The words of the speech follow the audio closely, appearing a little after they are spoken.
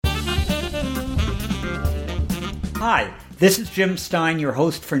Hi, this is Jim Stein, your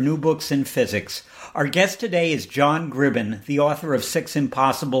host for New Books in Physics. Our guest today is John Gribben, the author of Six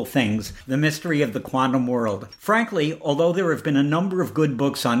Impossible Things, The Mystery of the Quantum World. Frankly, although there have been a number of good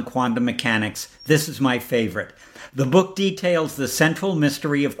books on quantum mechanics, this is my favorite. The book details the central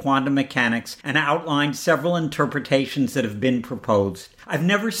mystery of quantum mechanics and outlines several interpretations that have been proposed. I've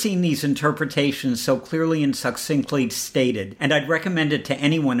never seen these interpretations so clearly and succinctly stated, and I'd recommend it to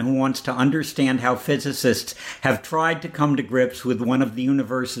anyone who wants to understand how physicists have tried to come to grips with one of the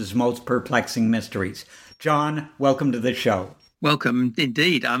universe's most perplexing mysteries. John, welcome to the show. Welcome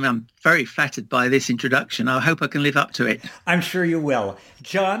indeed. I'm very flattered by this introduction. I hope I can live up to it. I'm sure you will.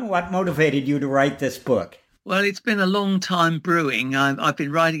 John, what motivated you to write this book? Well, it's been a long time brewing. I've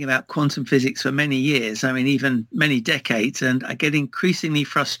been writing about quantum physics for many years, even many decades, and I get increasingly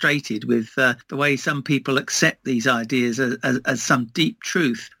frustrated with the way some people accept these ideas as some deep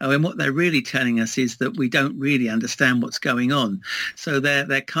truth, when what they're really telling us is that we don't really understand what's going on. So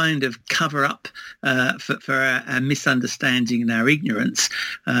they're kind of cover up for our misunderstanding and our ignorance,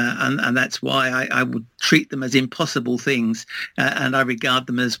 and that's why I would treat them as impossible things, and I regard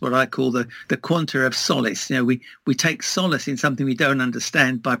them as what I call the quanta of solace. We take solace in something we don't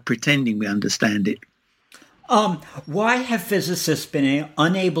understand by pretending we understand it. Why have physicists been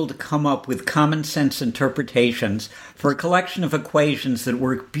unable to come up with common sense interpretations for a collection of equations that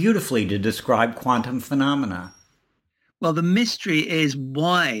work beautifully to describe quantum phenomena? Well, the mystery is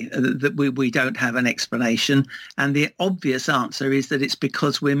why that we don't have an explanation. And the obvious answer is that it's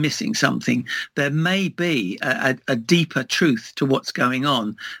because we're missing something. There may be a deeper truth to what's going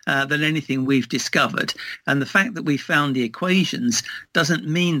on than anything we've discovered. And the fact that we found the equations doesn't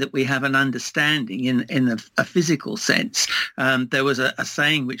mean that we have an understanding in a physical sense. There was a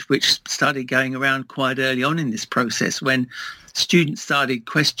saying which started going around quite early on in this process when students started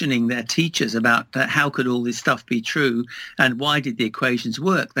questioning their teachers about how could all this stuff be true and why did the equations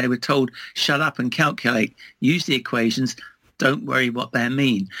work. They were told, shut up and calculate, use the equations, don't worry what they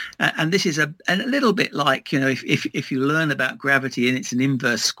mean. And this is a little bit like, if you learn about gravity and it's an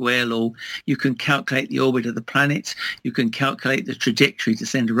inverse square law, you can calculate the orbit of the planets, you can calculate the trajectory to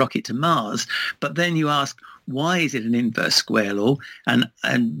send a rocket to Mars, but then you ask, why is it an inverse square law? And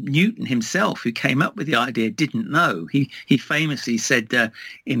Newton himself, who came up with the idea, didn't know. He famously said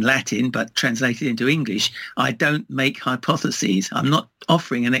in Latin, but translated into English, I don't make hypotheses. I'm not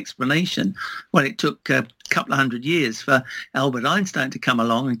offering an explanation. Well, it took a couple of 100 years for Albert Einstein to come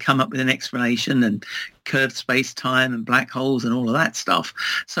along and come up with an explanation and curved space-time and black holes and all of that stuff.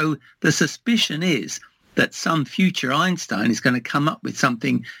 So the suspicion is that some future Einstein is going to come up with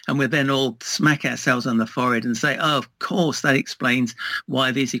something and we'll then all smack ourselves on the forehead and say, oh, of course, that explains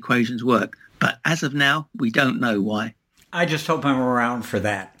why these equations work. But as of now, we don't know why. I just hope I'm around for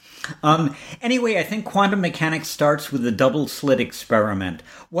that. Anyway, I think quantum mechanics starts with the double slit experiment.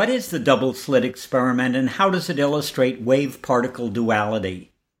 What is the double slit experiment and how does it illustrate wave-particle duality?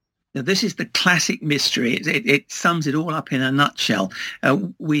 Now, this is the classic mystery. It sums it all up in a nutshell.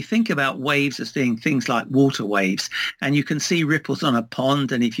 We think about waves as being things like water waves, and you can see ripples on a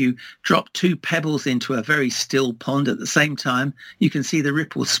pond, and if you drop two pebbles into a very still pond at the same time, you can see the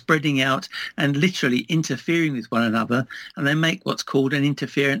ripples spreading out and literally interfering with one another, and they make what's called an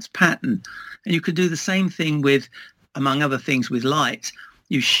interference pattern. And you can do the same thing with, among other things, with light.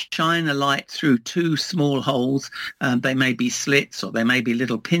 You shine a light through two small holes. They may be slits or they may be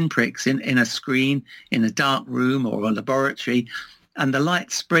little pinpricks in a screen, in a dark room or a laboratory. And the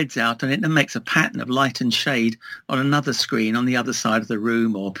light spreads out and it makes a pattern of light and shade on another screen on the other side of the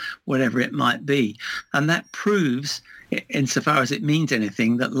room or whatever it might be. And that proves, insofar as it means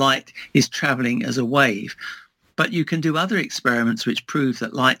anything, that light is traveling as a wave. But you can do other experiments which prove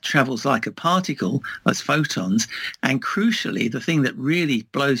that light travels like a particle, as photons, and crucially, the thing that really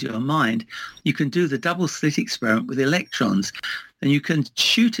blows your mind, you can do the double slit experiment with electrons. And you can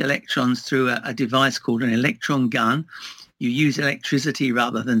shoot electrons through a device called an electron gun. You use electricity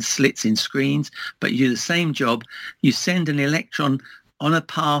rather than slits in screens, but you do the same job. You send an electron on a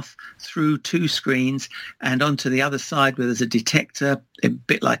path through two screens and onto the other side where there's a detector, a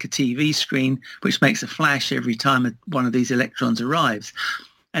bit like a TV screen, which makes a flash every time one of these electrons arrives.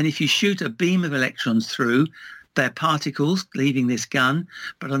 And if you shoot a beam of electrons through, they're particles leaving this gun,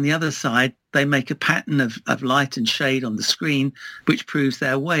 but on the other side, they make a pattern of light and shade on the screen, which proves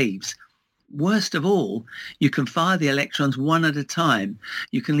they're waves. Worst of all, you can fire the electrons one at a time.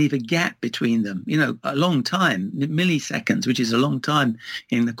 You can leave a gap between them, a long time, milliseconds, which is a long time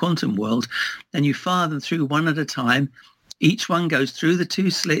in the quantum world, and you fire them through one at a time. Each one goes through the two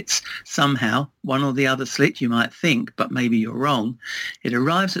slits somehow, one or the other slit, you might think, but maybe you're wrong. It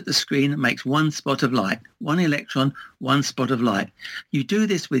arrives at the screen and makes one spot of light, one electron, one spot of light. You do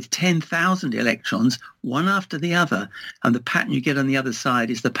this with 10,000 electrons, one after the other, and the pattern you get on the other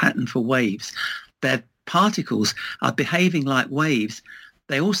side is the pattern for waves. Their particles are behaving like waves.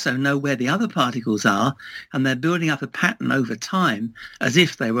 They also know where the other particles are, and they're building up a pattern over time as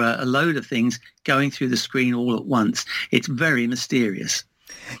if they were a load of things going through the screen all at once. It's very mysterious.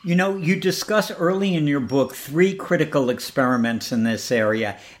 You know, you discuss early in your book 3 critical experiments in this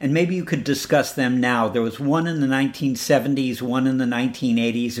area, and maybe you could discuss them now. There was one in the 1970s, one in the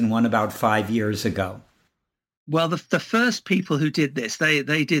 1980s, and one about 5 years ago. Well, the first people who did this, they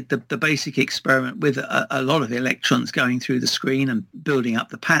did the basic experiment with a lot of electrons going through the screen and building up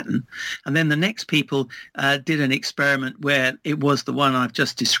the pattern. And then the next people did an experiment where it was the one I've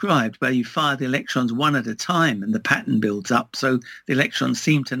just described, where you fire the electrons one at a time and the pattern builds up. So the electrons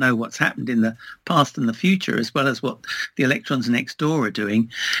seem to know what's happened in the past and the future, as well as what the electrons next door are doing.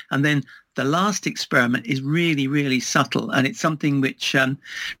 And then the last experiment is really, really subtle, and it's something which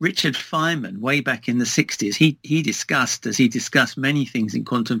Richard Feynman, way back in the 60s, he discussed, as he discussed many things in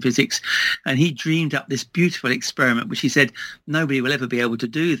quantum physics, and he dreamed up this beautiful experiment, which he said, nobody will ever be able to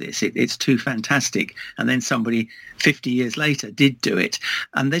do this. It's too fantastic. And then somebody 50 years later did do it.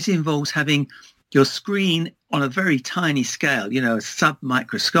 And this involves having your screen on a very tiny scale, a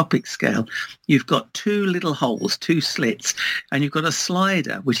sub-microscopic scale. You've got 2 little holes, 2 slits, and you've got a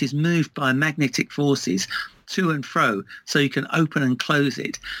slider which is moved by magnetic forces to and fro, so you can open and close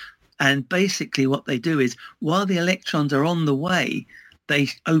it. And basically what they do is, while the electrons are on the way, they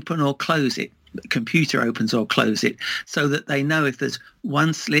open or close it. The computer opens or closes it, so that they know if there's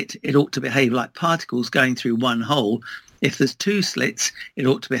one slit, it ought to behave like particles going through one hole. If there's 2 slits, it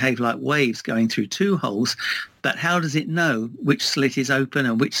ought to behave like waves going through 2 holes. But how does it know which slit is open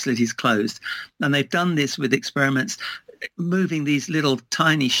and which slit is closed? And they've done this with experiments moving these little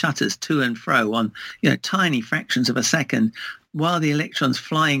tiny shutters to and fro on, tiny fractions of a second, while the electron's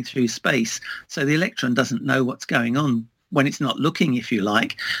flying through space. So the electron doesn't know what's going on when it's not looking, if you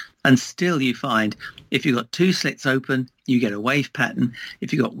like. And still you find if you've got 2 slits open, you get a wave pattern.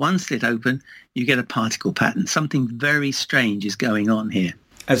 If you've got 1 slit open, you get a particle pattern. Something very strange is going on here.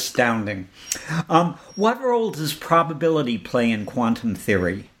 Astounding. What role does probability play in quantum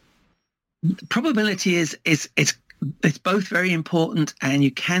theory? Probability is it's both very important, and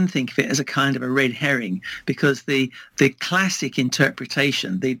you can think of it as a kind of a red herring, because the classic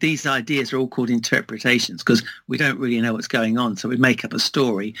interpretation, these ideas are all called interpretations because we don't really know what's going on, so we make up a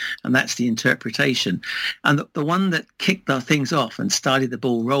story, and that's the interpretation. And the one that kicked our things off and started the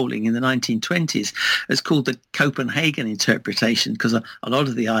ball rolling in the 1920s is called the Copenhagen interpretation, because a lot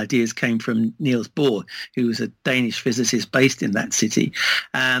of the ideas came from Niels Bohr, who was a Danish physicist based in that city.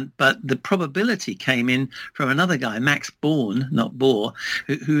 But the probability came in from another guy, Max Born, not Bohr,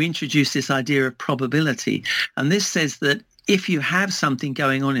 who introduced this idea of probability. And this says that if you have something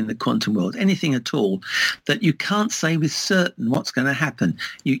going on in the quantum world, anything at all, that you can't say with certain what's going to happen.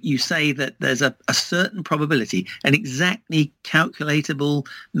 You say that there's a certain probability, an exactly calculatable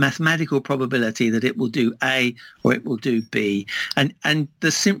mathematical probability that it will do A or it will do B. And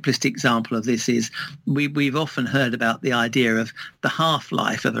the simplest example of this is we've often heard about the idea of the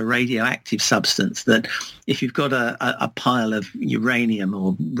half-life of a radioactive substance, that if you've got a pile of uranium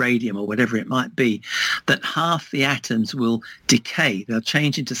or radium or whatever it might be, that half the atoms will decay, they'll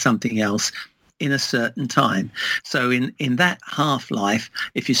change into something else in a certain time. So in that half-life,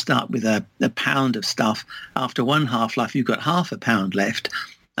 if you start with a pound of stuff, after one half-life you've got half a pound left,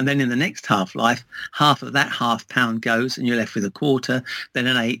 and then in the next half-life, half of that half pound goes and you're left with a quarter, then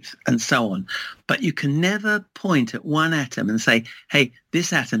an eighth, and so on. But you can never point at one atom and say, hey,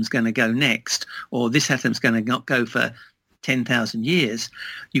 this atom's going to go next, or this atom's going to not go for 10,000 years.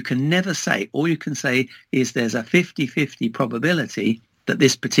 You can never say. All you can say is there's a 50-50 probability that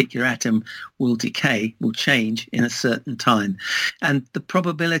this particular atom will decay, will change in a certain time. And the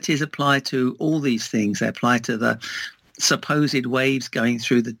probabilities apply to all these things. They apply to the supposed waves going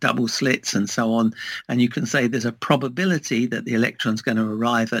through the double slits and so on. And you can say there's a probability that the electron's going to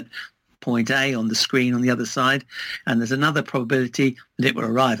arrive at point A on the screen on the other side, and there's another probability that it will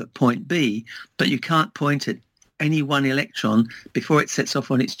arrive at point B, but you can't point at any one electron before it sets off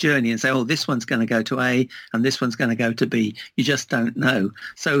on its journey and say, oh, this one's going to go to A and this one's going to go to B. You just don't know.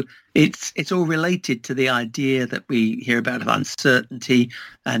 So it's all related to the idea that we hear about of uncertainty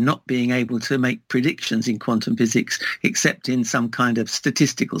and not being able to make predictions in quantum physics except in some kind of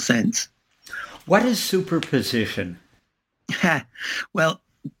statistical sense. What is superposition? Well,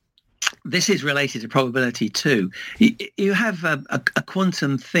 This is related to probability too. You have a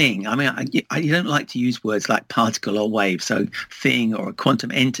quantum thing. I mean, you don't like to use words like particle or wave, so thing or a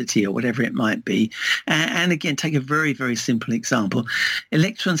quantum entity or whatever it might be. And again, take a very, very simple example.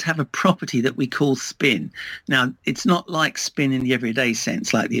 Electrons have a property that we call spin. Now, it's not like spin in the everyday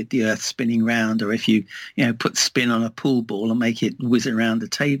sense, like the Earth spinning round, or if you put spin on a pool ball and make it whiz around the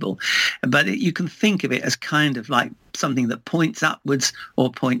table. But you can think of it as kind of like something that points upwards or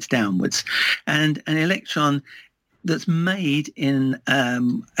points downwards. And an electron that's made in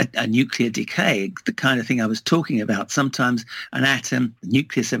a nuclear decay, the kind of thing I was talking about, sometimes the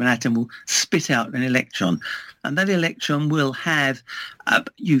nucleus of an atom will spit out an electron. And that electron will have,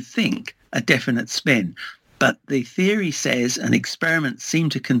 you think, a definite spin. But the theory says, and experiments seem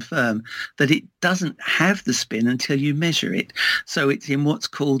to confirm, that it doesn't have the spin until you measure it. So it's in what's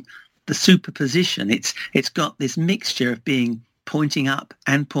called the superposition. It's got this mixture of being pointing up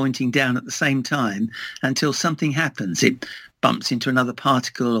and pointing down at the same time until something happens. It bumps into another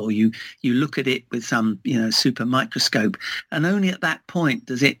particle, or you look at it with some super microscope, and only at that point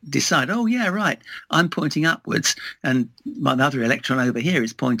does it decide, oh yeah, right, I'm pointing upwards and my other electron over here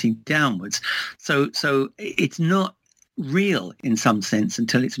is pointing downwards. So it's not real in some sense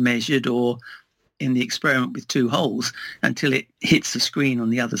until it's measured, or in the experiment with two holes, until it hits the screen on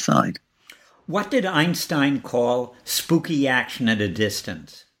the other side. What did Einstein call spooky action at a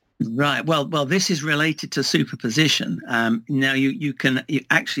distance? Right. Well, this is related to superposition. Now, you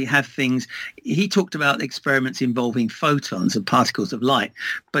actually have things. He talked about experiments involving photons and particles of light,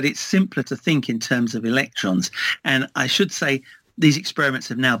 but it's simpler to think in terms of electrons. And I should say, these experiments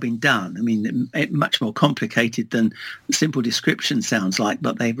have now been done. I mean, much more complicated than simple description sounds like,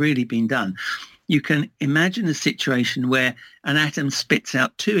 but they've really been done. You can imagine a situation where an atom spits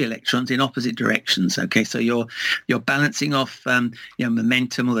out two electrons in opposite directions. Okay, so you're balancing off,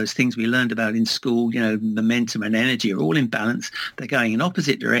 momentum, all those things we learned about in school. Momentum and energy are all in balance. They're going in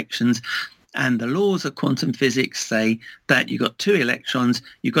opposite directions. And the laws of quantum physics say that you've got two electrons,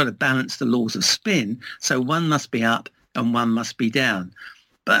 you've got to balance the laws of spin. So one must be up and one must be down.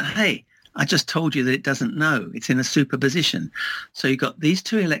 But hey, I just told you that it doesn't know. It's in a superposition. So you've got these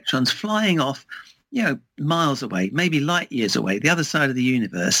two electrons flying off, miles away, maybe light years away, the other side of the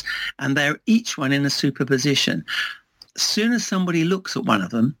universe, and they're each one in a superposition. As soon as somebody looks at one of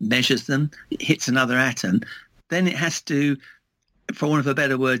them, measures them, it hits another atom, then it has to, for want of a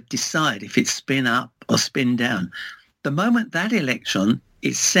better word, decide if it's spin up or spin down. The moment that electron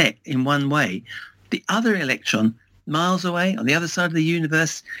is set in one way, the other electron miles away, on the other side of the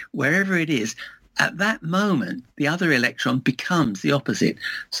universe, wherever it is, at that moment, the other electron becomes the opposite.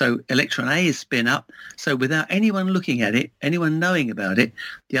 So electron A is spin up. So without anyone looking at it, anyone knowing about it,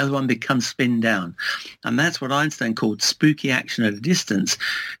 the other one becomes spin down. And that's what Einstein called spooky action at a distance.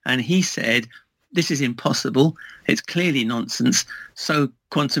 And he said, this is impossible. It's clearly nonsense. So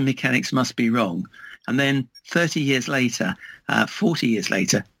quantum mechanics must be wrong. And then 30 years later, 40 years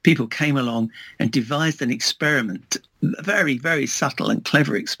later, people came along and devised an experiment, a very, very subtle and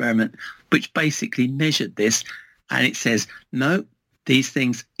clever experiment, which basically measured this. And it says, no, these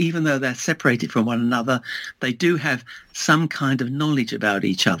things, even though they're separated from one another, they do have some kind of knowledge about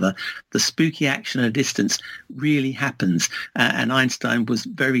each other. The spooky action at a distance really happens. And Einstein was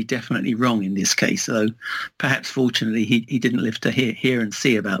very definitely wrong in this case. So perhaps fortunately, he didn't live to hear and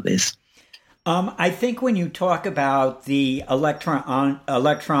see about this. I think when you talk about the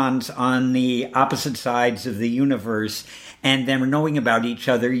electrons on the opposite sides of the universe and them knowing about each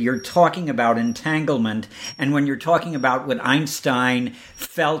other, you're talking about entanglement. And when you're talking about what Einstein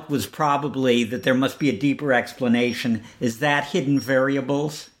felt was probably that there must be a deeper explanation, is that hidden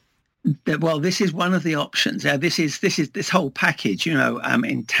variables? Well, this is one of the options. This is this whole package,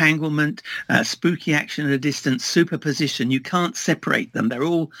 entanglement, spooky action at a distance, superposition. You can't separate them. They're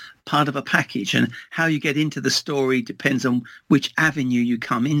all part of a package. And how you get into the story depends on which avenue you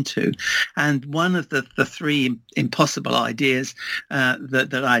come into. And one of the three impossible ideas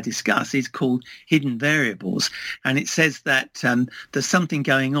that I discuss is called hidden variables. And it says that there's something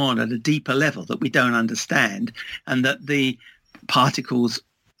going on at a deeper level that we don't understand, and that the particles,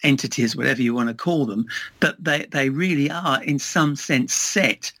 entities, whatever you want to call them, but they really are in some sense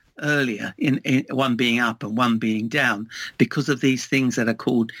set earlier in one being up and one being down because of these things that are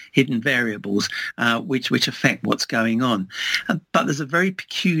called hidden variables, which affect what's going on. But there's a very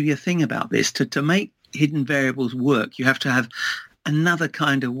peculiar thing about this. To make hidden variables work, you have to have another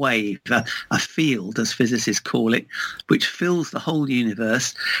kind of wave, a field, as physicists call it, which fills the whole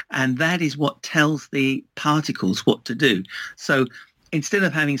universe, and that is what tells the particles what to do. So instead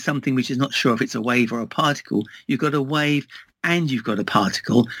of having something which is not sure if it's a wave or a particle, you've got a wave and you've got a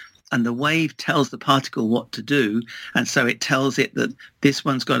particle. and the wave tells the particle what to do. And so it tells it that this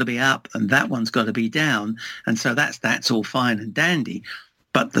one's got to be up and that one's got to be down. And so that's all fine and dandy.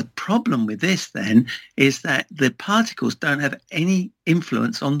 But the problem with this then is that the particles don't have any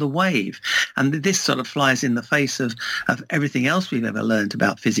influence on the wave. And this sort of flies in the face of everything else we've ever learned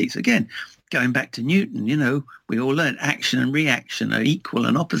about physics. Again, going back to Newton, we all learned action and reaction are equal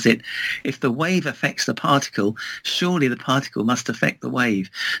and opposite. If the wave affects the particle, surely the particle must affect the wave.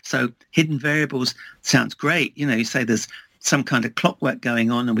 So hidden variables sounds great. You say there's some kind of clockwork going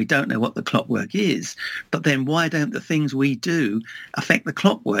on and we don't know what the clockwork is, but then why don't the things we do affect the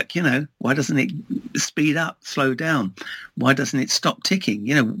clockwork? Why doesn't it speed up, slow down? Why doesn't it stop ticking?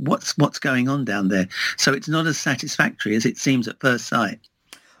 What's going on down there? So it's not as satisfactory as it seems at first sight.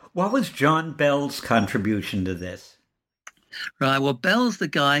 What was John Bell's contribution to this? Right, well, Bell's the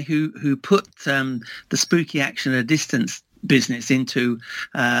guy who put the spooky action at a distance business into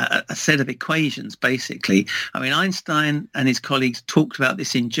a set of equations, basically. I mean, Einstein and his colleagues talked about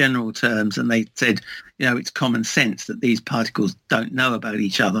this in general terms, and they said, it's common sense that these particles don't know about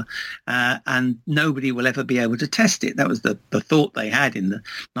each other, and nobody will ever be able to test it. That was the thought they had in the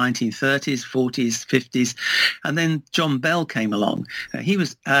 1930s, 40s, 50s. And then John Bell came along. He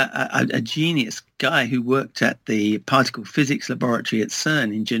was a genius guy who worked at the particle physics laboratory at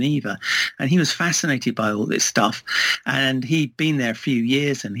CERN in Geneva, and he was fascinated by all this stuff. And he'd been there a few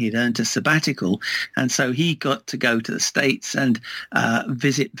years and he'd earned a sabbatical, and so he got to go to the States and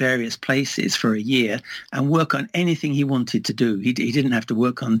visit various places for a year and work on anything he wanted to do. He didn't have to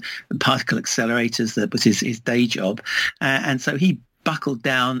work on particle accelerators. That was his day job, and so he buckled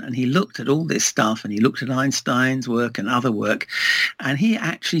down and he looked at all this stuff, and he looked at Einstein's work and other work, and he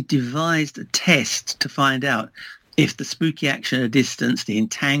actually devised a test to find out if the spooky action at a distance, the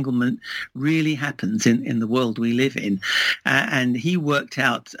entanglement, really happens in the world we live in. And he worked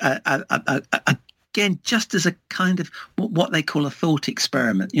out again, just as a kind of what they call a thought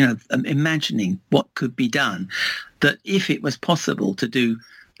experiment, imagining what could be done, that if it was possible to do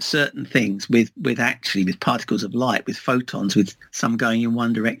certain things with particles of light, with photons, with some going in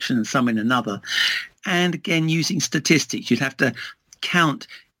one direction and some in another, and again, using statistics, you'd have to count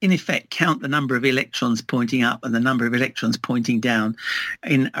the number of electrons pointing up and the number of electrons pointing down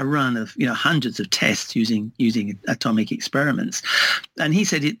in a run of hundreds of tests using atomic experiments. And he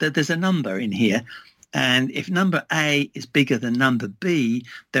said that there's a number in here, and if number A is bigger than number B,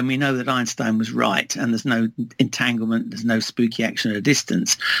 then we know that Einstein was right and there's no entanglement, there's no spooky action at a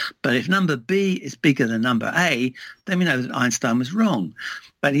distance. But if number B is bigger than number A, then we know that Einstein was wrong.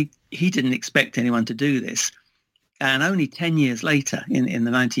 But he didn't expect anyone to do this. And only 10 years later, in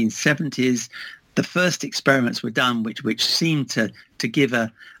the 1970s, the first experiments were done which seemed to give an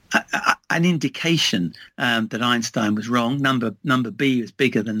indication that Einstein was wrong. Number B was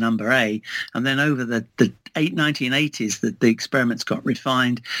bigger than number A. And then over the 1980s, the experiments got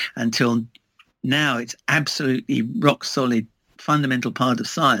refined until now it's absolutely rock solid, fundamental part of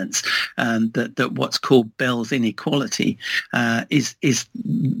science, that what's called Bell's inequality is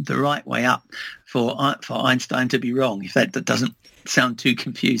the right way up for Einstein to be wrong, if that doesn't sound too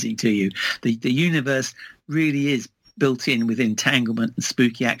confusing to you. The universe really is built in with entanglement and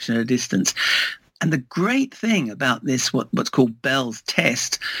spooky action at a distance. And the great thing about this, what's called Bell's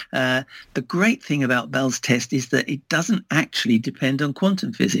test, the great thing about Bell's test is that it doesn't actually depend on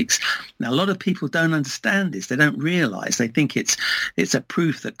quantum physics. Now, a lot of people don't understand this. They don't realize. They think it's a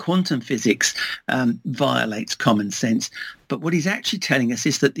proof that quantum physics violates common sense. But what he's actually telling us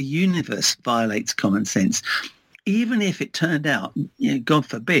is that the universe violates common sense. Even if it turned out, God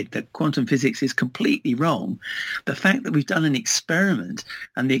forbid, that quantum physics is completely wrong, the fact that we've done an experiment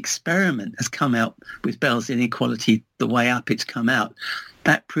and the experiment has come out with Bell's inequality the way up it's come out,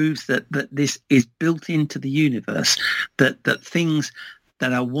 that proves that this is built into the universe, that things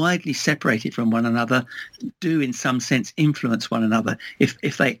that are widely separated from one another do in some sense influence one another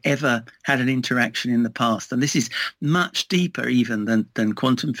if they ever had an interaction in the past. And this is much deeper even than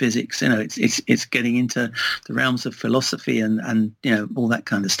quantum physics. It's getting into the realms of philosophy and all that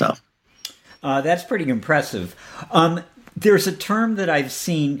kind of stuff. That's pretty impressive. There's a term that I've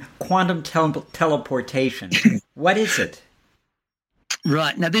seen, quantum teleportation. What is it?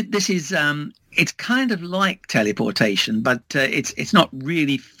 Right. Now, this is it's kind of like teleportation, but it's not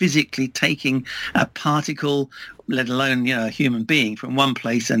really physically taking a particle, let alone a human being, from one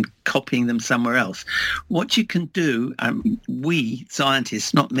place and copying them somewhere else. What you can do, we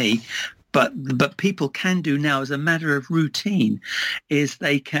scientists, not me, but people can do now as a matter of routine, is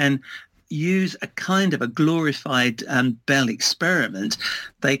they can use a kind of a glorified Bell experiment.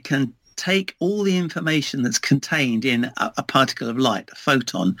 They can take all the information that's contained in a particle of light, a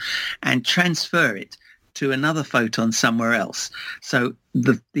photon, and transfer it to another photon somewhere else. So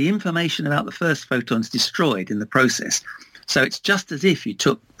the information about the first photon is destroyed in the process. So it's just as if you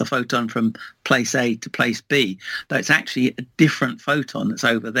took the photon from place A to place B, though it's actually a different photon that's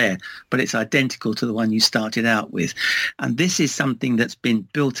over there, but it's identical to the one you started out with. And this is something that's been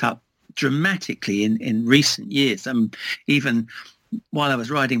built up dramatically in recent years. Even while I was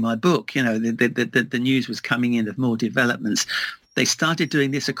writing my book, the news was coming in of more developments. They started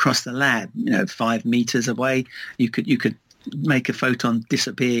doing this across the lab, 5 meters away. You could make a photon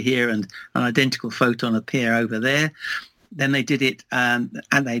disappear here and an identical photon appear over there. Then they did it, and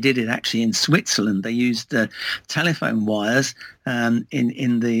they did it actually in Switzerland. They used telephone wires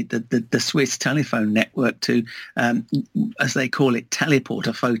in the Swiss telephone network to, as they call it, teleport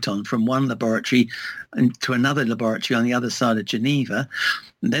a photon from one laboratory to another laboratory on the other side of Geneva.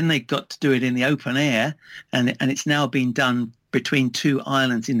 And then they got to do it in the open air, and it's now been done between 2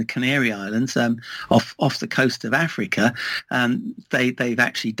 islands in the Canary Islands, off the coast of Africa. They've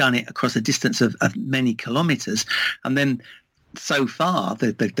actually done it across a distance of many kilometers. And then so far,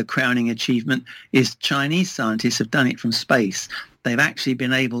 the crowning achievement is Chinese scientists have done it from space. They've actually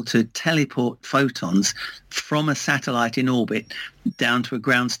been able to teleport photons from a satellite in orbit down to a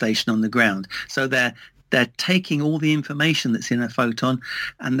ground station on the ground. So they're taking all the information that's in a photon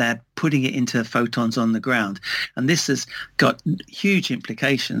and they're putting it into photons on the ground. And this has got huge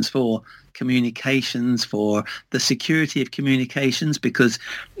implications for communications, for the security of communications,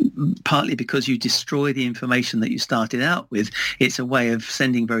 partly because you destroy the information that you started out with. It's a way of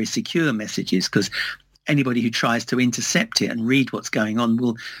sending very secure messages, because anybody who tries to intercept it and read what's going on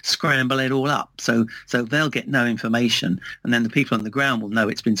will scramble it all up. So they'll get no information, and then the people on the ground will know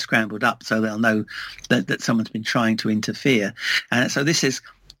it's been scrambled up, so they'll know that someone's been trying to interfere. And so this is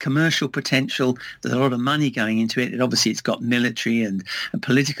commercial potential. There's a lot of money going into it. It's got military and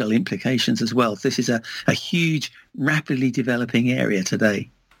political implications as well. So this is a huge, rapidly developing area today.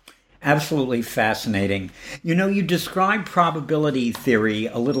 Absolutely fascinating. You described probability theory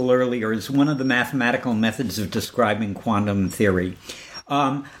a little earlier as one of the mathematical methods of describing quantum theory.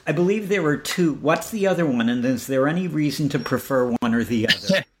 I believe there are 2. What's the other one, and is there any reason to prefer one or the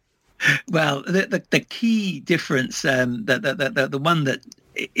other? Well, the key difference, the one that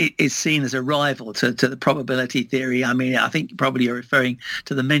is seen as a rival to the probability theory. I think probably you're referring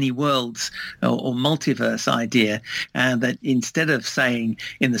to the many worlds or multiverse idea, and that instead of saying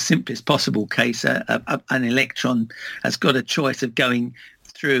in the simplest possible case an electron has got a choice of going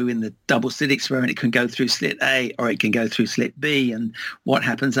through in the double slit experiment, it can go through slit A or it can go through slit B, and what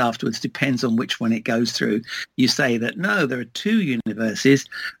happens afterwards depends on which one it goes through. You say that no, there are 2 universes,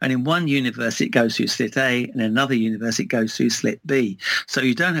 and in one universe it goes through slit A, and in another universe it goes through slit B. So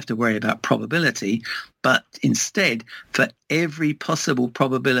you don't have to worry about probability, but instead, for every possible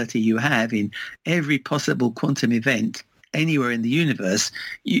probability you have in every possible quantum event anywhere in the universe,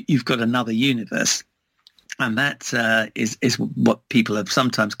 you've got another universe. And that is what people have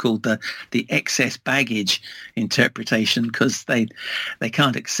sometimes called the excess baggage interpretation, because they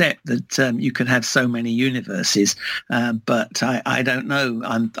can't accept that you can have so many universes. But I don't know.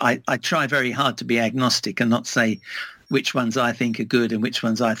 I try very hard to be agnostic and not say which ones I think are good and which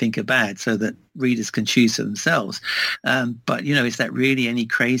ones I think are bad, so that readers can choose for themselves. But, is that really any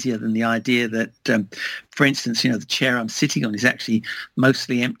crazier than the idea that, for instance, the chair I'm sitting on is actually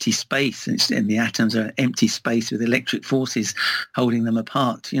mostly empty space, and the atoms are empty space with electric forces holding them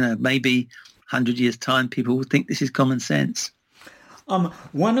apart. Maybe 100 years' time, people will think this is common sense.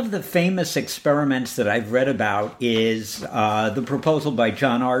 One of the famous experiments that I've read about is the proposal by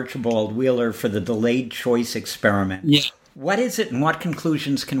John Archibald Wheeler for the delayed choice experiment. Yeah. What is it, and what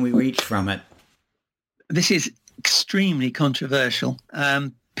conclusions can we reach from it? This is extremely controversial.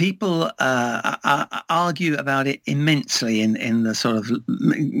 People argue about it immensely in the sort of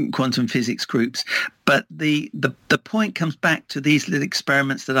quantum physics groups, but the point comes back to these little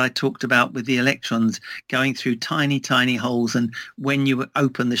experiments that I talked about with the electrons going through tiny, tiny holes, and when you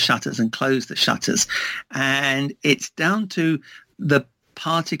open the shutters and close the shutters. And it's down to the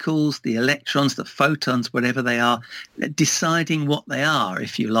particles, the electrons, the photons, whatever they are, deciding what they are,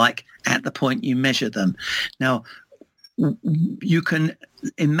 if you like, at the point you measure them. Now, you can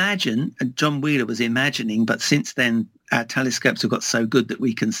imagine, and John Wheeler was imagining, but since then our telescopes have got so good that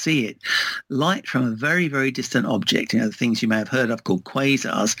we can see it, light from a very, very distant object, the things you may have heard of called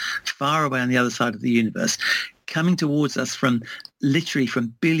quasars, far away on the other side of the universe, coming towards us from literally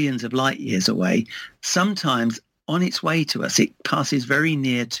from billions of light years away, sometimes on its way to us, it passes very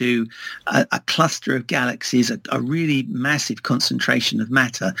near to a cluster of galaxies, a really massive concentration of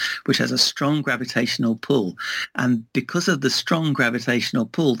matter, which has a strong gravitational pull. And because of the strong gravitational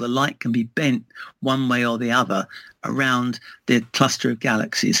pull, the light can be bent one way or the other around the cluster of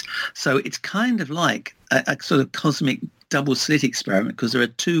galaxies. So it's kind of like a sort of cosmic double slit experiment, because there are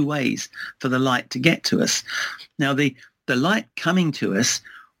two ways for the light to get to us. Now, the light coming to us,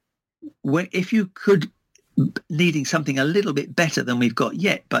 where if you could, needing something a little bit better than we've got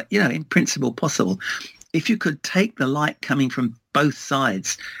yet, but, in principle possible, if you could take the light coming from both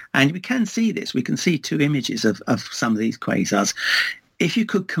sides, and we can see this, we can see two images of some of these quasars. If you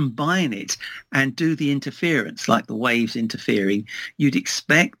could combine it and do the interference, like the waves interfering, you'd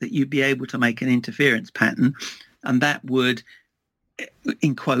expect that you'd be able to make an interference pattern, and that would,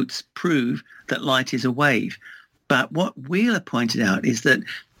 in quotes, prove that light is a wave. But what Wheeler pointed out is that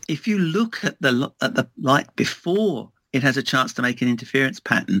if you look at the light before it has a chance to make an interference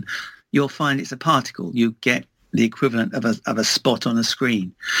pattern, you'll find it's a particle. You get the equivalent of a spot on a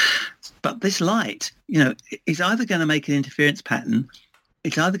screen. But this light, is either going to make an interference pattern,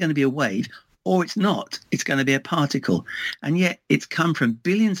 it's either going to be a wave, or it's not. It's going to be a particle. And yet it's come from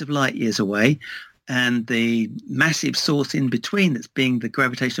billions of light years away, and the massive source in between, that's being the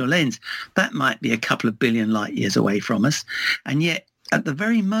gravitational lens, that might be a couple of billion light years away from us. And yet, at the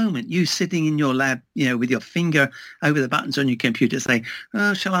very moment, you sitting in your lab, with your finger over the buttons on your computer, say,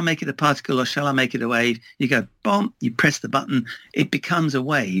 oh, shall I make it a particle or shall I make it a wave? You go, bomb, you press the button, it becomes a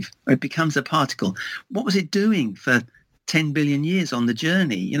wave, or it becomes a particle. What was it doing for 10 billion years on the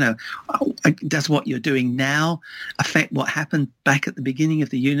journey? Does what you're doing now affect what happened back at the beginning of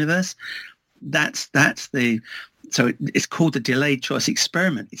the universe? So it's called the delayed choice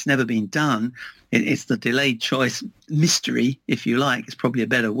experiment. It's never been done. It's the delayed choice mystery, if you like. It's probably a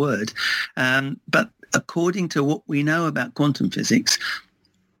better word. But according to what we know about quantum physics,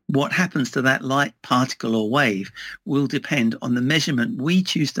 what happens to that light particle or wave will depend on the measurement we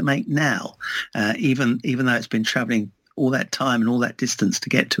choose to make now, even though it's been traveling all that time and all that distance to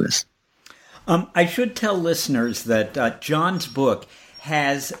get to us. I should tell listeners that John's book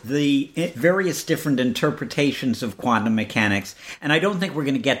has the various different interpretations of quantum mechanics, and I don't think we're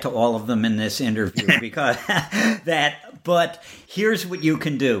going to get to all of them in this interview but here's what you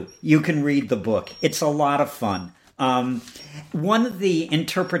can do. You can read the book. It's a lot of fun. One of the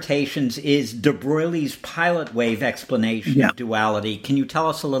interpretations is de Broglie's pilot wave explanation of duality. Can you tell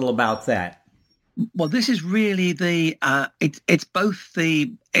us a little about that? Well, this is really it's both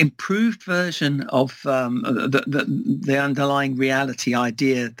the improved version of the underlying reality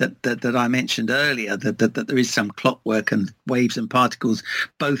idea that I mentioned earlier, that there is some clockwork and waves and particles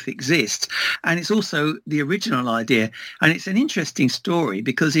both exist, and it's also the original idea. And it's an interesting story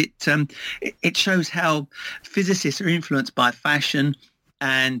because it shows how physicists are influenced by fashion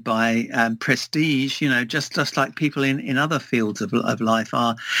and by prestige, just like people in other fields of life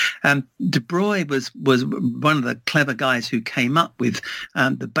are. De Broglie was one of the clever guys who came up with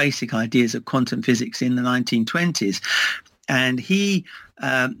the basic ideas of quantum physics in the 1920s. And he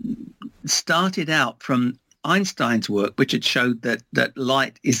started out from Einstein's work, which had showed that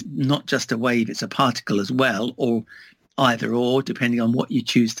light is not just a wave, it's a particle as well, or either or, depending on what you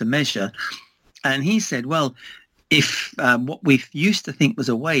choose to measure. And he said, well, if what we used to think was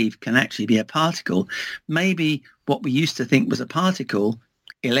a wave can actually be a particle, maybe what we used to think was a particle,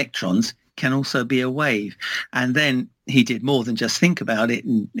 electrons, can also be a wave. And then he did more than just think about it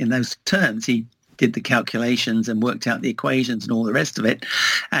in those terms. He did the calculations and worked out the equations and all the rest of it.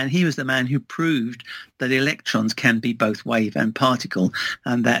 And he was the man who proved that electrons can be both wave and particle.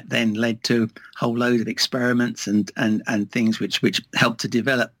 And that then led to a whole load of experiments and things which helped to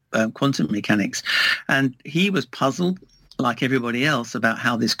develop quantum mechanics. And he was puzzled, like everybody else, about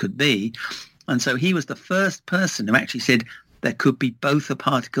how this could be. And so he was the first person who actually said there could be both a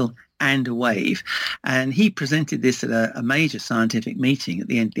particle and a wave. And he presented this at a major scientific meeting at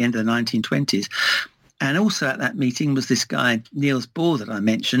the end of the 1920s. And also at that meeting was this guy, Niels Bohr, that I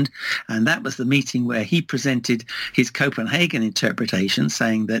mentioned. And that was the meeting where he presented his Copenhagen interpretation,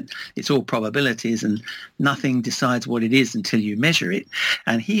 saying that it's all probabilities and nothing decides what it is until you measure it.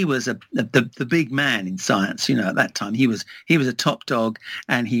 And he was the big man in science, at that time. He was a top dog,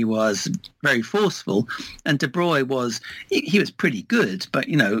 and he was very forceful. And de Broglie was pretty good, but,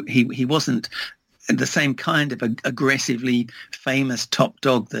 he wasn't the same kind of aggressively famous top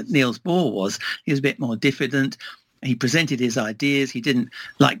dog that Niels Bohr was. He was a bit more diffident. He presented his ideas. He didn't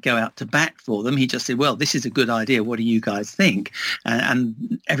go out to bat for them. He just said, well, this is a good idea. What do you guys think?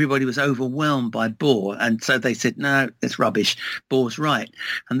 And everybody was overwhelmed by Bohr. And so they said, no, it's rubbish. Bohr's right.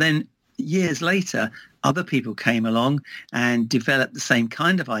 And then years later, other people came along and developed the same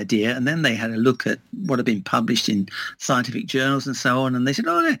kind of idea, and then they had a look at what had been published in scientific journals and so on, and they said,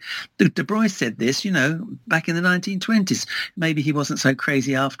 oh, no, De Broglie said this, back in the 1920s. Maybe he wasn't so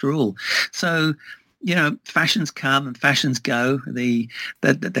crazy after all. So, fashions come and fashions go. The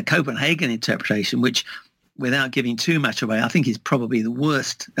Copenhagen interpretation, which, without giving too much away, I think is probably the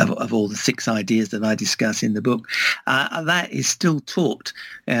worst of all the 6 ideas that I discuss in the book. That is still taught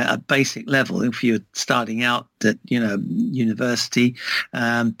at basic level. If you're starting out at university,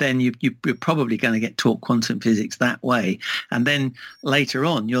 then you're probably going to get taught quantum physics that way. And then later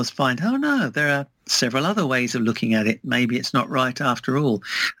on, you'll find, oh no, there are several other ways of looking at it. Maybe it's not right after all.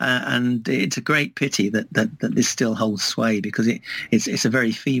 And it's a great pity that this still holds sway, because it's a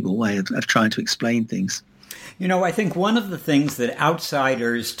very feeble way of trying to explain things. I think one of the things that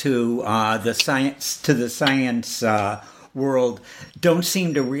outsiders to the science world don't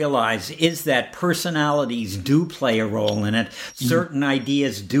seem to realize is that personalities do play a role in it. Certain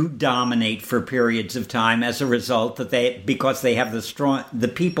ideas do dominate for periods of time as a result because they have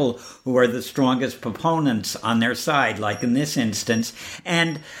the people who are the strongest proponents on their side, like in this instance.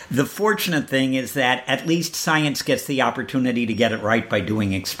 And the fortunate thing is that at least science gets the opportunity to get it right by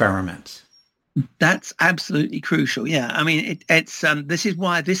doing experiments. That's absolutely crucial. Yeah, I mean, it's this is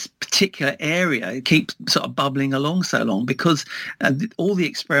why this particular area keeps sort of bubbling along so long, because all the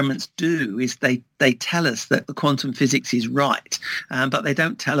experiments do is they tell us that the quantum physics is right, but they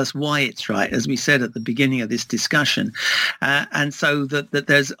don't tell us why it's right, as we said at the beginning of this discussion, and so that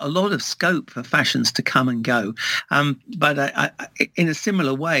there's a lot of scope for fashions to come and go. But I, in a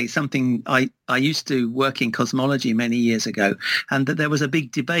similar way, something I used to work in cosmology many years ago, and that there was a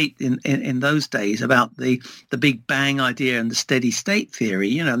big debate in those days about the Big Bang idea and the steady state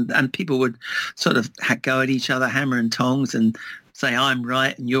theory, and people would sort of go at each other, hammer and tongs, and say, I'm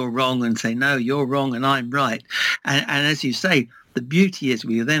right and you're wrong, and say, no, you're wrong and I'm right. And as you say, the beauty is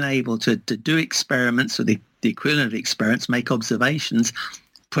we were then able to do experiments, or the equivalent of experiments, make observations,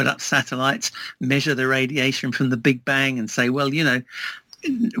 put up satellites, measure the radiation from the Big Bang, and say, well,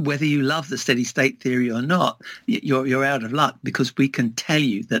 whether you love the steady state theory or not, you're out of luck, because we can tell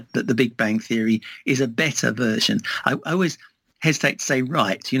you that the Big Bang theory is a better version. I always hesitate to say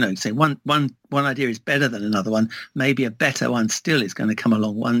right, say one idea is better than another one. Maybe a better one still is going to come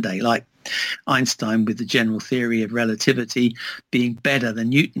along one day, like Einstein with the general theory of relativity being better than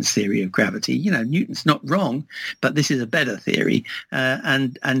Newton's theory of gravity. Newton's not wrong, but this is a better theory.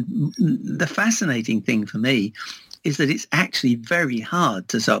 And the fascinating thing for me is that it's actually very hard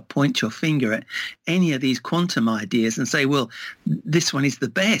to sort of point your finger at any of these quantum ideas and say, well, this one is the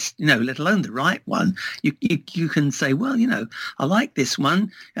best, let alone the right one. You can say, well, I like this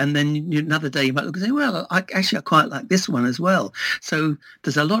one. And then another day you might look and say, well, I quite like this one as well. So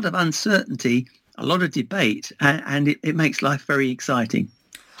there's a lot of uncertainty, a lot of debate, and it makes life very exciting.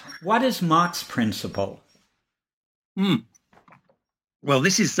 What is Mach's principle? Well,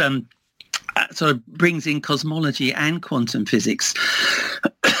 this is... sort of brings in cosmology and quantum physics.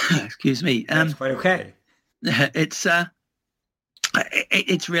 Excuse me. That's quite okay.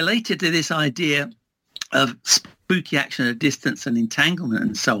 It's related to this idea of spooky action at distance and entanglement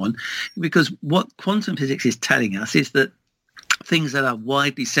and so on, because what quantum physics is telling us is that things that are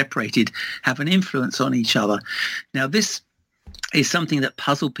widely separated have an influence on each other. Now, this is something that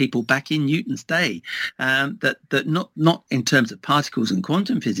puzzled people back in Newton's day, that not in terms of particles and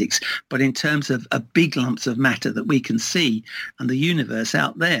quantum physics, but in terms of big lumps of matter that we can see and the universe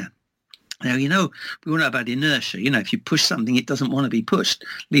out there. Now, we all know about inertia. If you push something, it doesn't want to be pushed,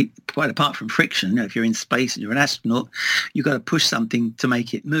 quite apart from friction. If you're in space and you're an astronaut, you've got to push something to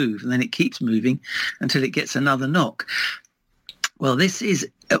make it move, and then it keeps moving until it gets another knock. Well, this is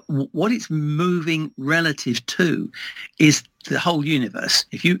what it's moving relative to is the whole universe.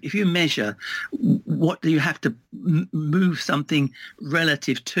 If you measure what do you have to move something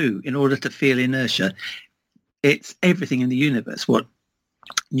relative to in order to feel inertia, it's everything in the universe. What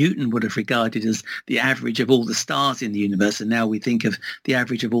Newton would have regarded as the average of all the stars in the universe, and now we think of the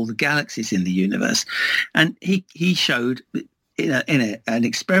average of all the galaxies in the universe. And he showed in an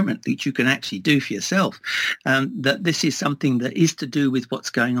experiment that you can actually do for yourself, that this is something that is to do with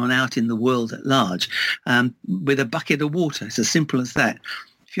what's going on out in the world at large, with a bucket of water. It's as simple as that.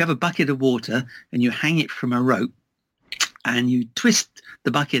 If you have a bucket of water and you hang it from a rope and you twist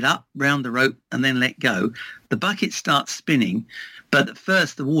the bucket up round the rope and then let go, the bucket starts spinning, but at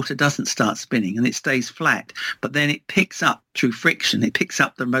first the water doesn't start spinning and it stays flat, but then it picks up through friction, it picks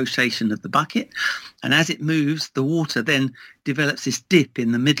up the rotation of the bucket, and as it moves, the water then develops this dip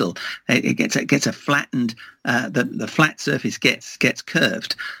in the middle. It gets a flattened, the flat surface gets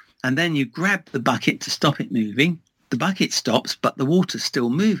curved. and then you grab the bucket to stop it moving. The bucket stops, but the water's still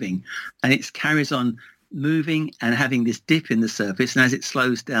moving, and it carries on moving and having this dip in the surface. And as it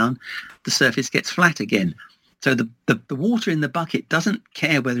slows down, the surface gets flat again. So the water in the bucket doesn't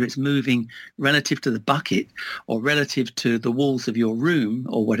care whether it's moving relative to the bucket or relative to the walls of your room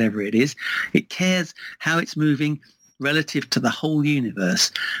or whatever it is. It cares how it's moving relative to the whole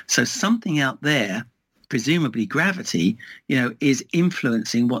universe. So something out there, presumably gravity, is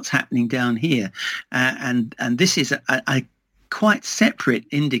influencing what's happening down here. And this is a quite separate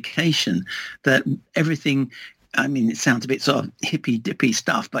indication that everything, I mean, it sounds a bit sort of hippy-dippy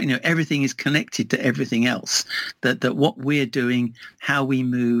stuff, but, everything is connected to everything else, that what we're doing, how we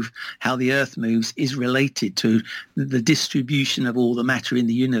move, how the Earth moves is related to the distribution of all the matter in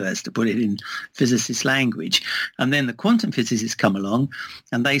the universe, to put it in physicist language. And then the quantum physicists come along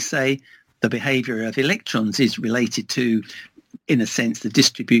and they say the behavior of electrons is related to, in a sense, the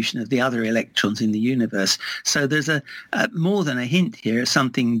distribution of the other electrons in the universe. So there's a more than a hint here of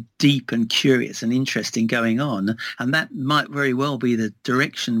something deep and curious and interesting going on, and that might very well be the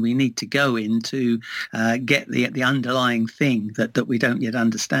direction we need to go in to get the underlying thing that we don't yet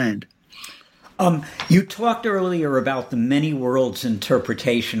understand. You talked earlier about the many worlds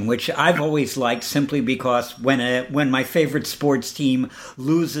interpretation, which I've always liked simply because when my favorite sports team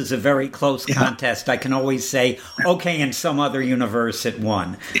loses a very close contest, I can always say, okay, in some other universe it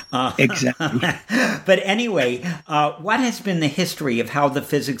won. Exactly. But anyway, what has been the history of how the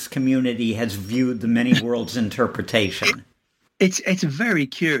physics community has viewed the many worlds interpretation? It's very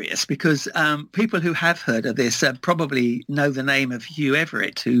curious because people who have heard of this probably know the name of Hugh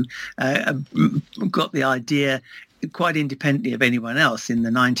Everett, who got the idea quite independently of anyone else in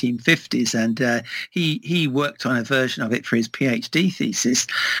the 1950s, and he worked on a version of it for his PhD thesis,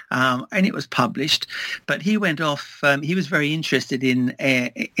 and it was published. But he went off. He was very interested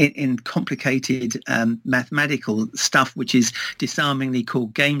in complicated mathematical stuff, which is disarmingly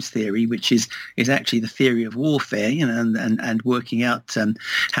called games theory, which is actually the theory of warfare, and working out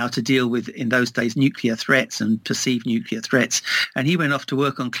how to deal with, in those days, nuclear threats and perceived nuclear threats. And he went off to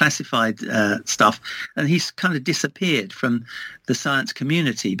work on classified stuff, and he's kind of disappeared from the science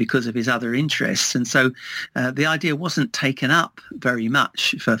community because of his other interests. And so the idea wasn't taken up very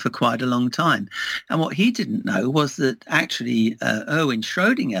much for quite a long time. And what he didn't know was that actually Erwin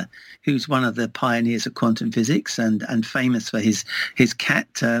Schrödinger, who's one of the pioneers of quantum physics and famous for his cat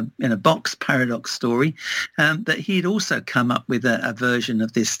in a box paradox story, that he'd also come up with a version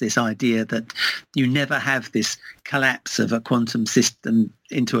of this idea that you never have this collapse of a quantum system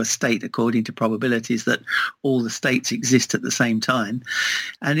into a state according to probabilities, that all the states exist at the same time.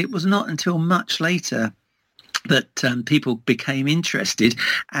 And it was not until much later that people became interested,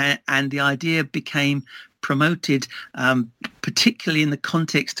 and the idea became promoted, particularly in the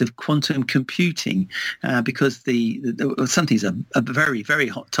context of quantum computing, because something's a very, very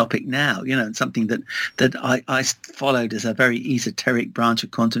hot topic now, and something that I followed as a very esoteric branch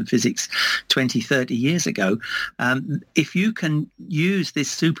of quantum physics 20, 30 years ago. If you can use this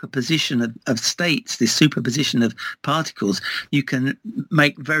superposition of states, this superposition of particles, you can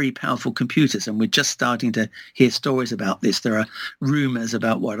make very powerful computers. And we're just starting to hear stories about this. There are rumors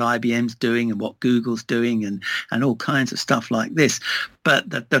about what IBM's doing and what Google's doing, and all kinds of stuff like this. But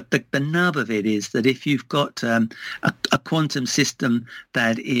the nub of it is that if you've got a quantum system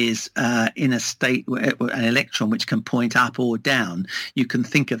that is in a state where an electron which can point up or down, you can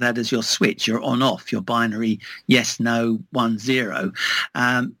think of that as your switch, your on-off, your binary yes, no, 1, 0.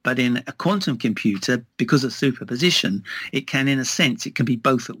 But in a quantum computer, because of superposition, it can, in a sense, it can be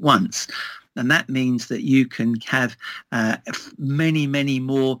both at once. And that means that you can have many, many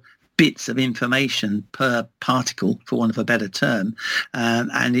more bits of information per particle, for want of a better term,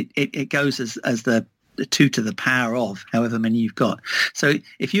 and it goes as the 2 to the power of however many you've got. So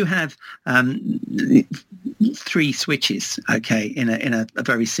if you have 3 switches, okay, in a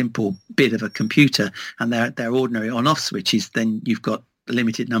very simple bit of a computer, and they're ordinary on-off switches, then you've got a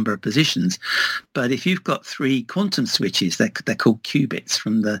limited number of positions. But if you've got 3 quantum switches, they're called qubits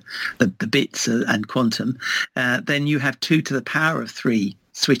from the bits and quantum, then you have 2 to the power of 3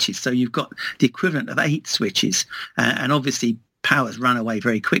 switches. So you've got the equivalent of 8 switches, and obviously powers run away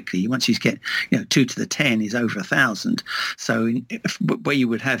very quickly. Once you get 2 to the 10 is over 1,000. So where you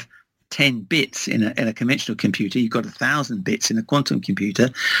would have 10 bits in a conventional computer, you've got 1,000 bits in a quantum computer,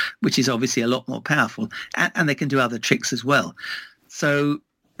 which is obviously a lot more powerful, and they can do other tricks as well. So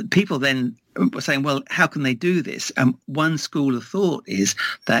people then were saying, well, how can they do this? And one school of thought is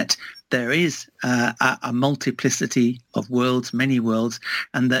that there is a multiplicity of worlds, many worlds,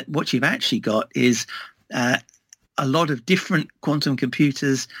 and that what you've actually got is a lot of different quantum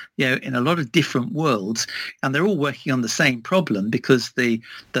computers, in a lot of different worlds, and they're all working on the same problem because the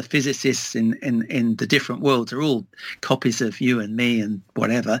physicists in the different worlds are all copies of you and me and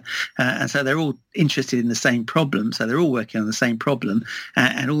whatever, and so they're all interested in the same problem. So they're all working on the same problem,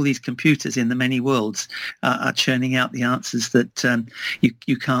 and all these computers in the many worlds are churning out the answers that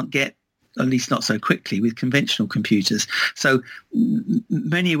you can't get, at least not so quickly, with conventional computers. So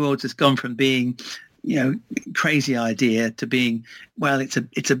many worlds has gone from being crazy idea to being, well, it's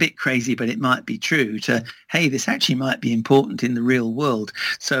a bit crazy, but it might be true, to, hey, this actually might be important in the real world.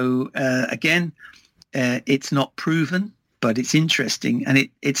 So again, it's not proven, but it's interesting, and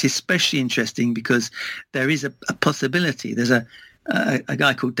it's especially interesting because there is a possibility. There's a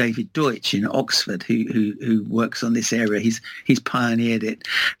guy called David Deutsch in Oxford who works on this area. He's pioneered it,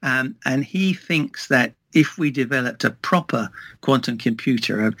 and he thinks that if we developed a proper quantum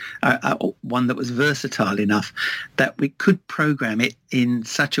computer, one that was versatile enough, that we could program it in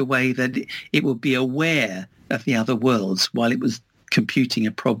such a way that it would be aware of the other worlds while it was computing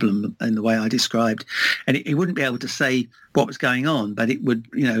a problem in the way I described. And it wouldn't be able to say what was going on, but it would,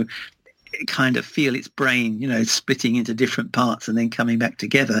 kind of feel its brain, splitting into different parts and then coming back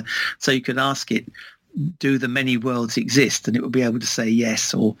together. So you could ask it, do the many worlds exist? And it would be able to say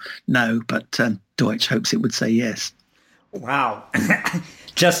yes or no, but Deutsch hopes it would say yes. Wow.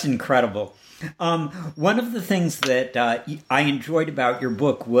 Just incredible. One of the things that I enjoyed about your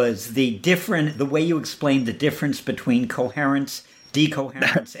book was the way you explained the difference between coherence,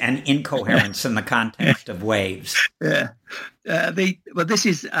 decoherence, and incoherence in the context of waves. Yeah. This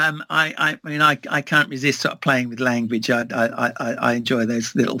is I can't resist sort of playing with language. I enjoy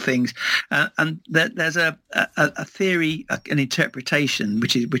those little things, and there's a theory, an interpretation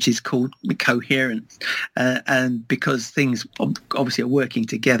which is called coherence, and because things obviously are working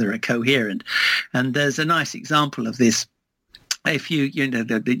together are coherent, and there's a nice example of this. If you in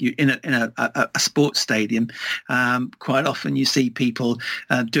a sports stadium, quite often you see people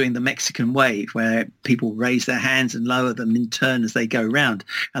doing the Mexican wave, where people raise their hands and lower them in turn as they go round,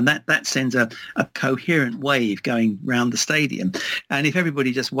 and that sends a coherent wave going round the stadium. And if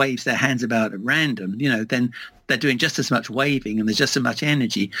everybody just waves their hands about at random, then they're doing just as much waving and there's just as much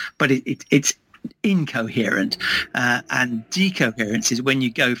energy, but it's incoherent, and decoherence is when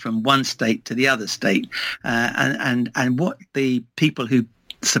you go from one state to the other state, and what the people who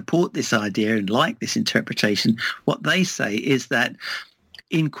support this idea and like this interpretation, what they say is that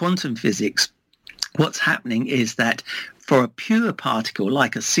in quantum physics, what's happening is that for a pure particle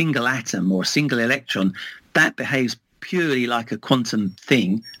like a single atom or a single electron, that behaves purely like a quantum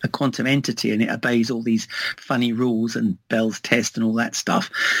thing, a quantum entity, and it obeys all these funny rules and Bell's test and all that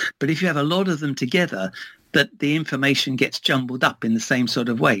stuff. But if you have a lot of them together, that the information gets jumbled up in the same sort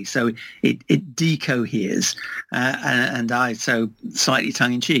of way. So it decoheres. And I, so slightly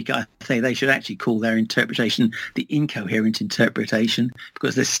tongue-in-cheek, I say they should actually call their interpretation the incoherent interpretation,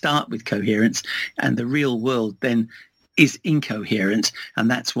 because they start with coherence and the real world then is incoherent.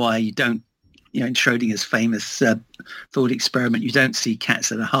 And that's why you don't, in Schrodinger's famous thought experiment, you don't see cats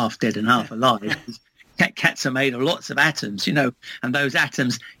that are half dead and half alive. Cats are made of lots of atoms, and those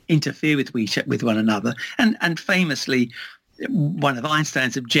atoms interfere with one another. And famously, one of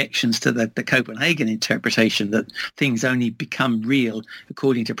Einstein's objections to the Copenhagen interpretation, that things only become real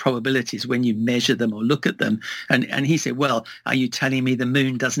according to probabilities when you measure them or look at them. And he said, well, are you telling me the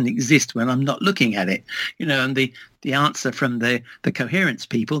moon doesn't exist when I'm not looking at it? And the answer from the coherence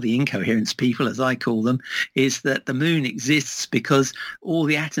people, the incoherence people, as I call them, is that the moon exists because all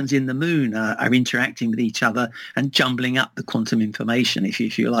the atoms in the moon are interacting with each other and jumbling up the quantum information, if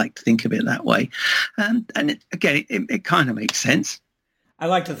you like to think of it that way. And it kind of makes sense. I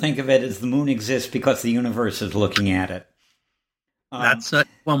like to think of it as the moon exists because the universe is looking at it. That's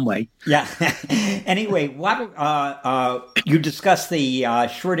one way. Yeah. Anyway, what you discussed the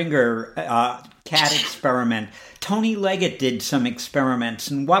Schrödinger cat experiment. Tony Leggett did some experiments,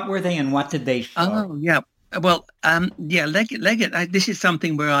 and what were they, and what did they show? Oh, yeah. Well, Leggett. This is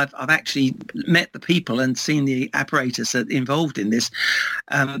something where I've actually met the people and seen the apparatus involved in this.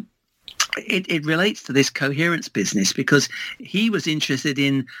 It relates to this coherence business, because he was interested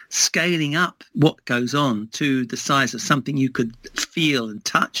in scaling up what goes on to the size of something you could feel and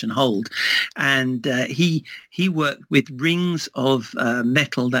touch and hold. And he worked with rings of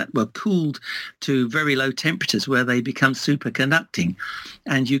metal that were cooled to very low temperatures where they become superconducting.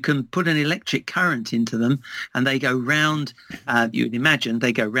 And you can put an electric current into them and they go round, you'd imagine,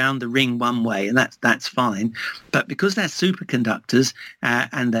 they go round the ring one way, and that's fine. But because they're superconductors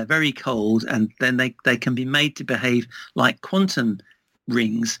and they're very cold, and then they can be made to behave like quantum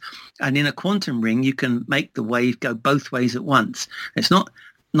rings, and in a quantum ring you can make the wave go both ways at once. It's not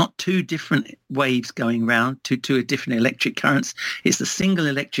two different waves going round to two different electric currents. It's a single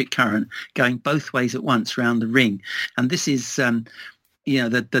electric current going both ways at once round the ring. And this is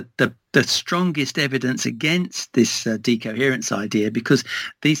the strongest evidence against this decoherence idea, because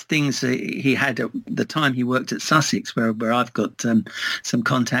these things he had at the time he worked at Sussex, where I've got some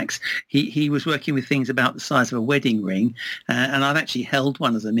contacts. He was working with things about the size of a wedding ring, and I've actually held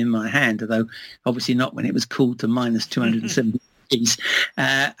one of them in my hand, although obviously not when it was cooled to minus 270 degrees.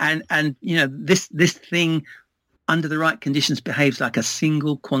 And this thing, under the right conditions, behaves like a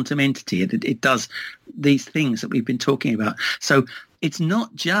single quantum entity. It does these things that we've been talking about. So it's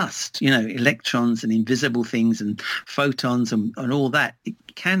not just, electrons and invisible things and photons and all that. It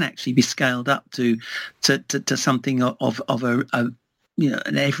can actually be scaled up to something of an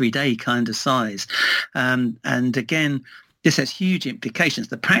everyday kind of size. And again, this has huge implications.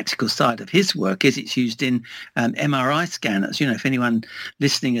 The practical side of his work is it's used in MRI scanners. If anyone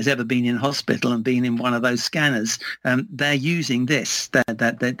listening has ever been in hospital and been in one of those scanners, they're using this.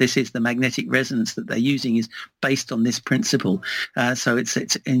 That this is the magnetic resonance that they're using is based on this principle. So it's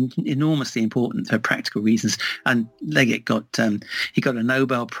enormously important for practical reasons. And Leggett he got a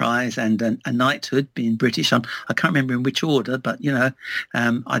Nobel Prize and a knighthood, being British. I can't remember in which order, but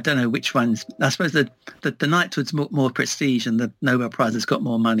I don't know which ones. I suppose the knighthood's more prestige, and the Nobel Prize has got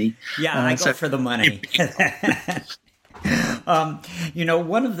more money. Yeah, I go for the money.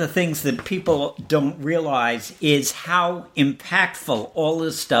 One of the things that people don't realize is how impactful all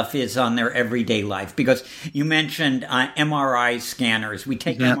this stuff is on their everyday life. Because you mentioned MRI scanners. We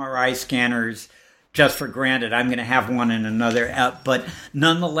take MRI scanners just for granted. I'm going to have one in another. But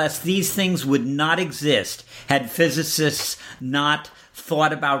nonetheless, these things would not exist had physicists not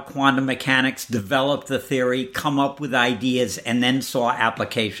thought about quantum mechanics, developed the theory, come up with ideas, and then saw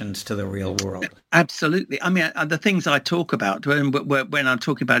applications to the real world. Absolutely. I mean, the things I talk about when I'm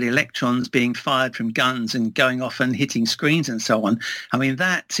talking about electrons being fired from guns and going off and hitting screens and so on, I mean,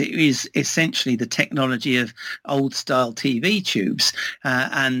 that is essentially the technology of old-style TV tubes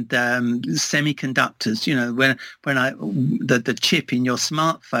and semiconductors. The chip in your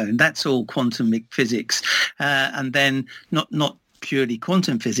smartphone, that's all quantum physics, and then not purely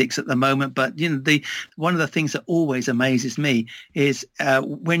quantum physics at the moment, but one of the things that always amazes me is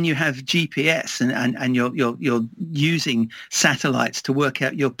when you have GPS and you're using satellites to work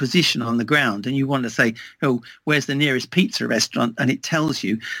out your position on the ground, and you want to say, oh, where's the nearest pizza restaurant, and it tells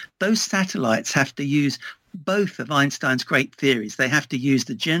you. Those satellites have to use both of Einstein's great theories. They have to use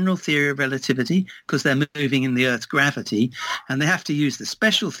the general theory of relativity because they're moving in the Earth's gravity, and they have to use the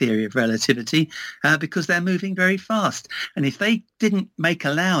special theory of relativity because they're moving very fast. And if they didn't make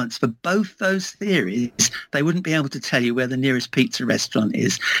allowance for both those theories, they wouldn't be able to tell you where the nearest pizza restaurant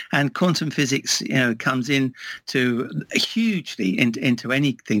is. And quantum physics, comes in to hugely into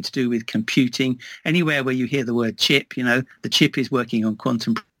anything to do with computing. Anywhere where you hear the word chip, the chip is working on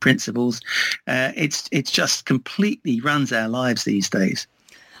quantum principles. It's just completely runs our lives these days.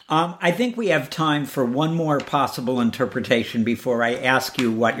 I think we have time for one more possible interpretation before I ask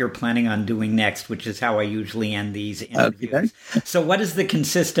you what you're planning on doing next, which is how I usually end these interviews. Okay. So what is the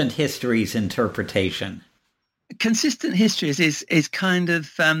consistent histories interpretation? Consistent histories is kind of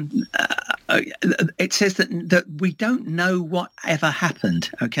it says that we don't know what ever happened.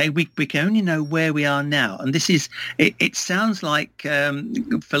 Okay, we can only know where we are now, and this is it sounds like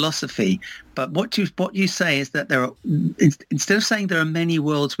philosophy, but what you say is that there are, instead of saying there are many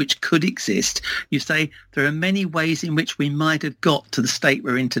worlds which could exist, you say there are many ways in which we might have got to the state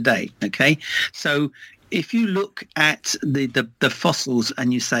we're in today. Okay, so if you look at the fossils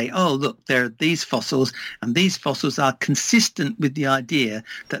and you say, oh, look, there are these fossils, and these fossils are consistent with the idea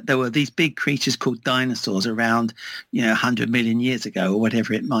that there were these big creatures called dinosaurs around, 100 million years ago or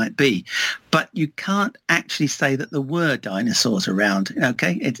whatever it might be. But you can't actually say that there were dinosaurs around.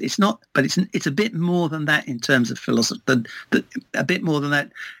 Okay, it's not, but it's a bit more than that in terms of philosophy, a bit more than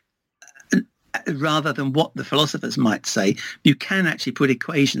that. Rather than what the philosophers might say, you can actually put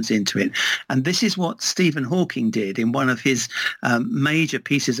equations into it. And this is what Stephen Hawking did in one of his major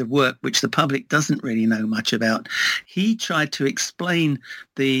pieces of work, which the public doesn't really know much about. He tried to explain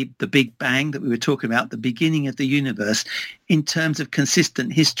the Big Bang that we were talking about, the beginning of the universe, in terms of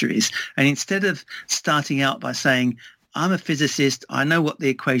consistent histories. And instead of starting out by saying, I'm a physicist, I know what the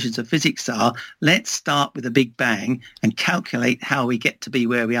equations of physics are, let's start with a Big Bang and calculate how we get to be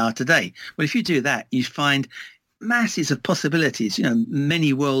where we are today. Well, if you do that, you find masses of possibilities,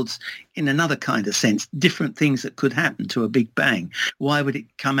 many worlds in another kind of sense, different things that could happen to a Big Bang. Why would it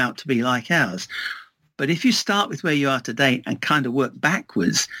come out to be like ours? But if you start with where you are today and kind of work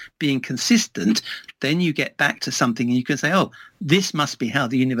backwards, being consistent, then you get back to something and you can say, oh, this must be how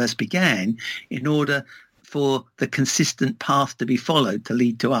the universe began in order for the consistent path to be followed to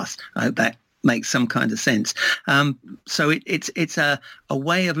lead to us. I hope that makes some kind of sense. So it's a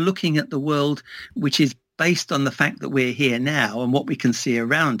way of looking at the world which is based on the fact that we're here now and what we can see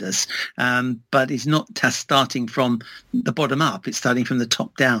around us, but it's not just starting from the bottom up. It's starting from the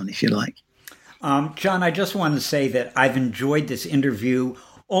top down, if you like. John, I just want to say that I've enjoyed this interview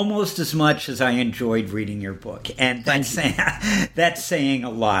almost as much as I enjoyed reading your book. And that's saying a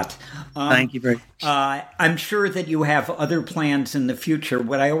lot. Thank you very much. I'm sure that you have other plans in the future.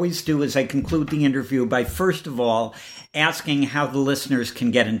 What I always do is I conclude the interview by, first of all, asking how the listeners can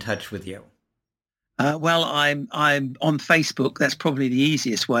get in touch with you. Well, I'm on Facebook. That's probably the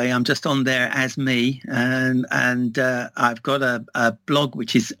easiest way. I'm just on there as me, and I've got a blog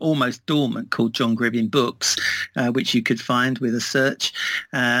which is almost dormant called John Gribbin Books, which you could find with a search.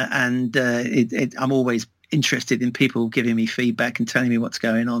 I'm always interested in people giving me feedback and telling me what's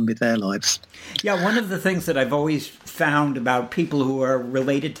going on with their lives. Yeah, one of the things that I've always found about people who are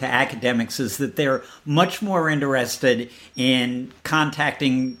related to academics is that they're much more interested in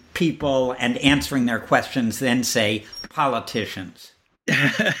contacting people and answering their questions than, say, politicians.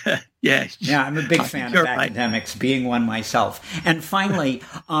 Yes. Yeah, I'm a big fan of academics, being one myself. And finally,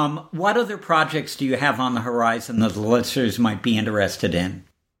 what other projects do you have on the horizon that the listeners might be interested in?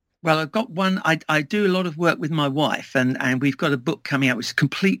 Well, I've got one. I do a lot of work with my wife, and we've got a book coming out which is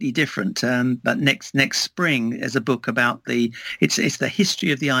completely different. But next spring, there's a book about it's the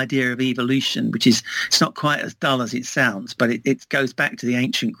history of the idea of evolution, which is, it's not quite as dull as it sounds, but it goes back to the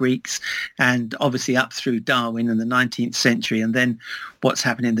ancient Greeks and obviously up through Darwin in the 19th century, and then what's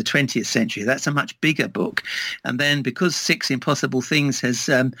happened in the 20th century. That's a much bigger book. And then because Six Impossible Things has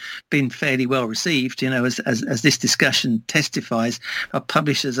been fairly well received, as this discussion testifies, our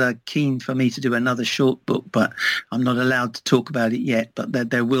publishers are keen for me to do another short book, but I'm not allowed to talk about it yet, but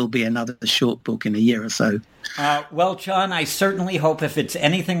there will be another short book in a year or so. Well, John, I certainly hope if it's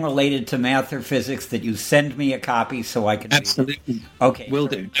anything related to math or physics that you send me a copy so I can Absolutely. read it. Okay. Will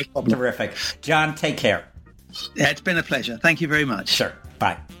do. No problem. Terrific. John, take care. Yeah, it's been a pleasure. Thank you very much. Sure.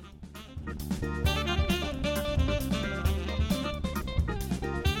 Bye.